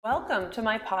Welcome to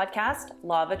my podcast,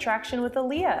 Law of Attraction with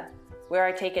Aaliyah, where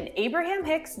I take an Abraham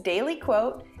Hicks daily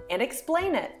quote and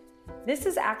explain it. This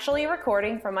is actually a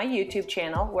recording from my YouTube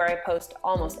channel where I post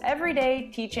almost every day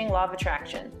teaching Law of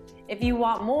Attraction. If you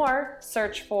want more,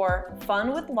 search for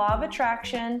Fun with Law of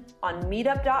Attraction on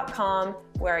meetup.com,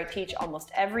 where I teach almost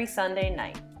every Sunday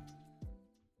night.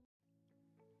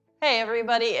 Hey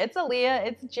everybody, it's Aaliyah.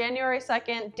 It's January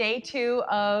 2nd, day 2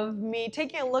 of me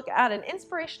taking a look at an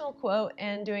inspirational quote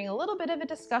and doing a little bit of a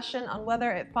discussion on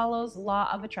whether it follows Law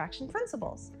of Attraction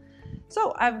principles.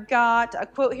 So I've got a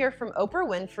quote here from Oprah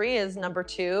Winfrey is number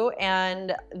 2,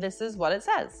 and this is what it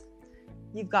says.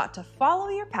 You've got to follow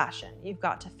your passion. You've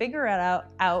got to figure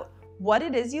out what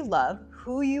it is you love,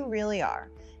 who you really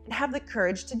are, and have the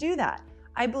courage to do that.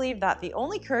 I believe that the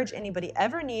only courage anybody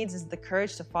ever needs is the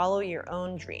courage to follow your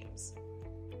own dreams.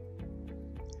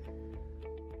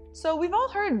 So we've all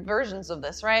heard versions of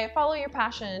this, right? Follow your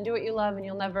passion and do what you love and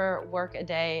you'll never work a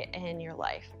day in your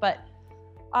life. But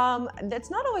that's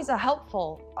not always a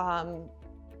helpful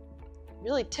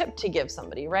really tip to give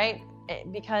somebody, right?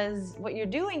 Because what you're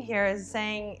doing here is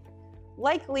saying,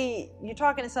 likely you're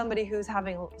talking to somebody who's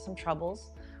having some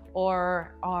troubles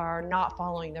or are not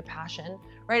following their passion,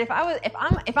 right?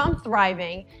 If I'm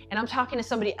thriving and I'm talking to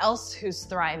somebody else who's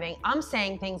thriving, I'm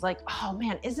saying things like, oh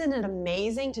man, isn't it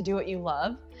amazing to do what you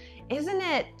love? Isn't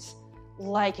it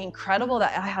like incredible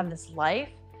that I have this life?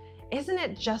 Isn't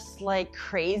it just like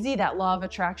crazy that Law of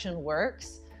Attraction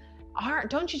works?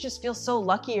 Don't you just feel so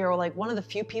lucky or like one of the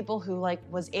few people who like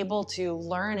was able to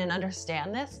learn and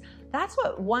understand this? That's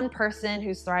what one person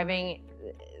who's thriving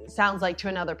sounds like to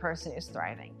another person who's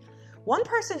thriving. One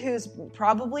person who's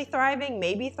probably thriving,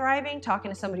 maybe thriving, talking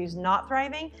to somebody who's not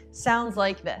thriving, sounds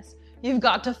like this. You've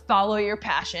got to follow your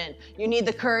passion. You need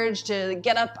the courage to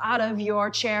get up out of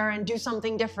your chair and do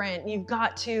something different. You've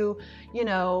got to,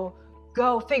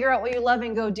 go figure out what you love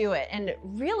and go do it. And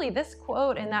really, this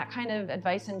quote and that kind of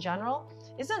advice in general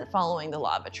isn't following the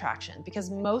Law of Attraction, because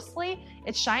mostly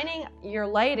it's shining your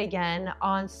light again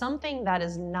on something that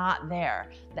is not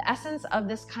there. The essence of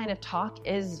this kind of talk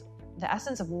is the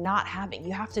essence of not having.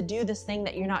 You have to do this thing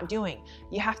that you're not doing.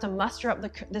 You have to muster up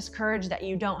this courage that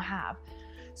you don't have.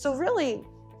 So really,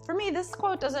 for me, this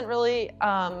quote doesn't really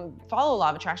follow Law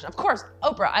of Attraction. Of course,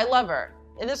 Oprah, I love her.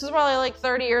 And this was probably like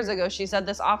 30 years ago. She said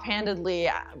this offhandedly,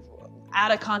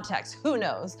 out of context. Who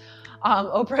knows?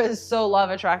 Oprah is so Law of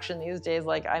Attraction these days,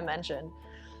 like I mentioned.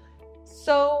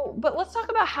 So, but let's talk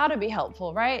about how to be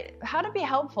helpful, right? How to be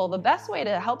helpful. The best way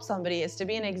to help somebody is to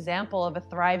be an example of a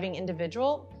thriving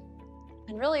individual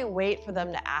and really wait for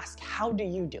them to ask, how do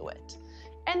you do it?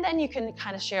 And then you can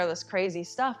kind of share this crazy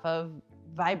stuff of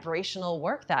vibrational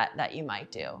work that you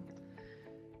might do.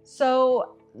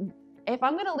 So if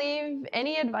I'm going to leave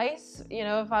any advice,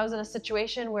 if I was in a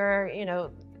situation where,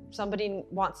 somebody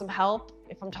wants some help,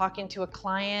 if I'm talking to a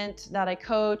client that I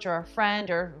coach or a friend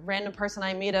or a random person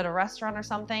I meet at a restaurant or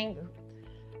something,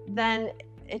 then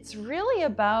it's really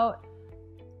about,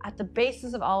 at the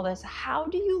basis of all this, how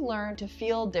do you learn to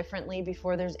feel differently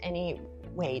before there's any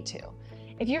way to?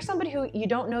 If you're somebody who you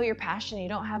don't know your passion, you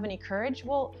don't have any courage,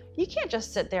 well, you can't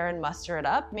just sit there and muster it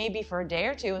up, maybe for a day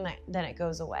or two, and then it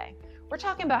goes away. We're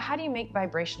talking about how do you make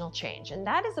vibrational change, and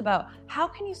that is about how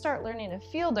can you start learning to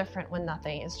feel different when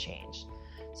nothing is changed.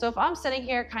 So if I'm sitting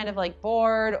here kind of like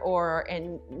bored or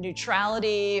in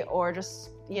neutrality or just,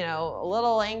 a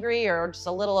little angry or just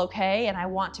a little okay, and I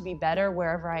want to be better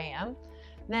wherever I am,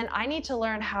 then I need to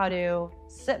learn how to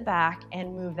sit back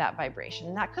and move that vibration.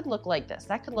 And that could look like this.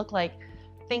 That could look like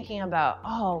thinking about,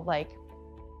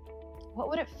 what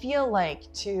would it feel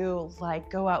like to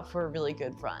go out for a really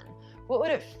good run? What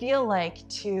would it feel like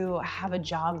to have a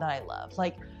job that I love?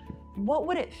 What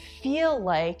would it feel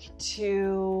like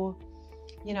to,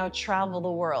 travel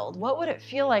the world? What would it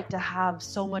feel like to have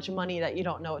so much money that you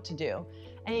don't know what to do?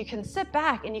 And you can sit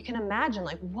back and you can imagine,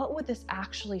 what would this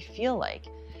actually feel like?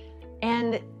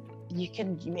 And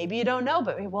maybe you don't know,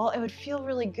 but it would feel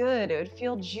really good. It would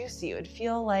feel juicy. It would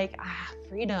feel like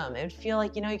freedom. It would feel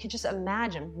like, you could just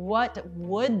imagine, what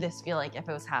would this feel like if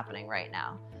it was happening right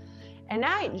now? And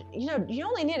now, you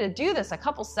only need to do this a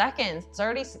couple seconds,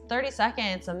 30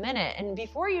 seconds, a minute. And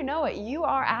before you know it, you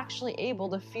are actually able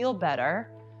to feel better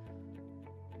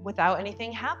without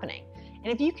anything happening.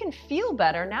 And if you can feel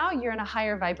better, now you're in a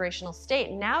higher vibrational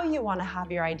state. Now you want to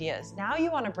have your ideas. Now you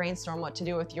want to brainstorm what to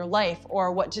do with your life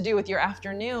or what to do with your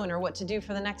afternoon or what to do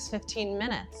for the next 15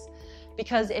 minutes.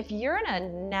 Because if you're in a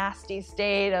nasty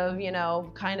state of,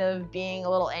 kind of being a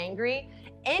little angry,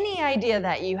 any idea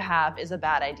that you have is a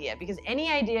bad idea, because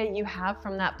any idea you have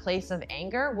from that place of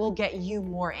anger will get you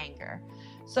more anger.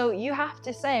 So you have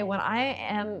to say, when I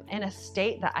am in a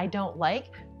state that I don't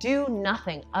like, do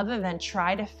nothing other than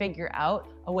try to figure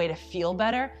out a way to feel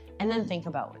better and then think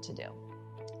about what to do.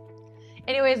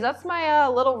 Anyways, that's my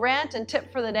little rant and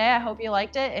tip for the day. I hope you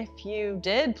liked it. If you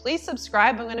did, please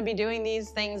subscribe. I'm going to be doing these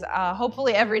things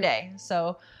hopefully every day.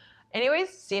 So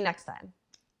anyways, see you next time.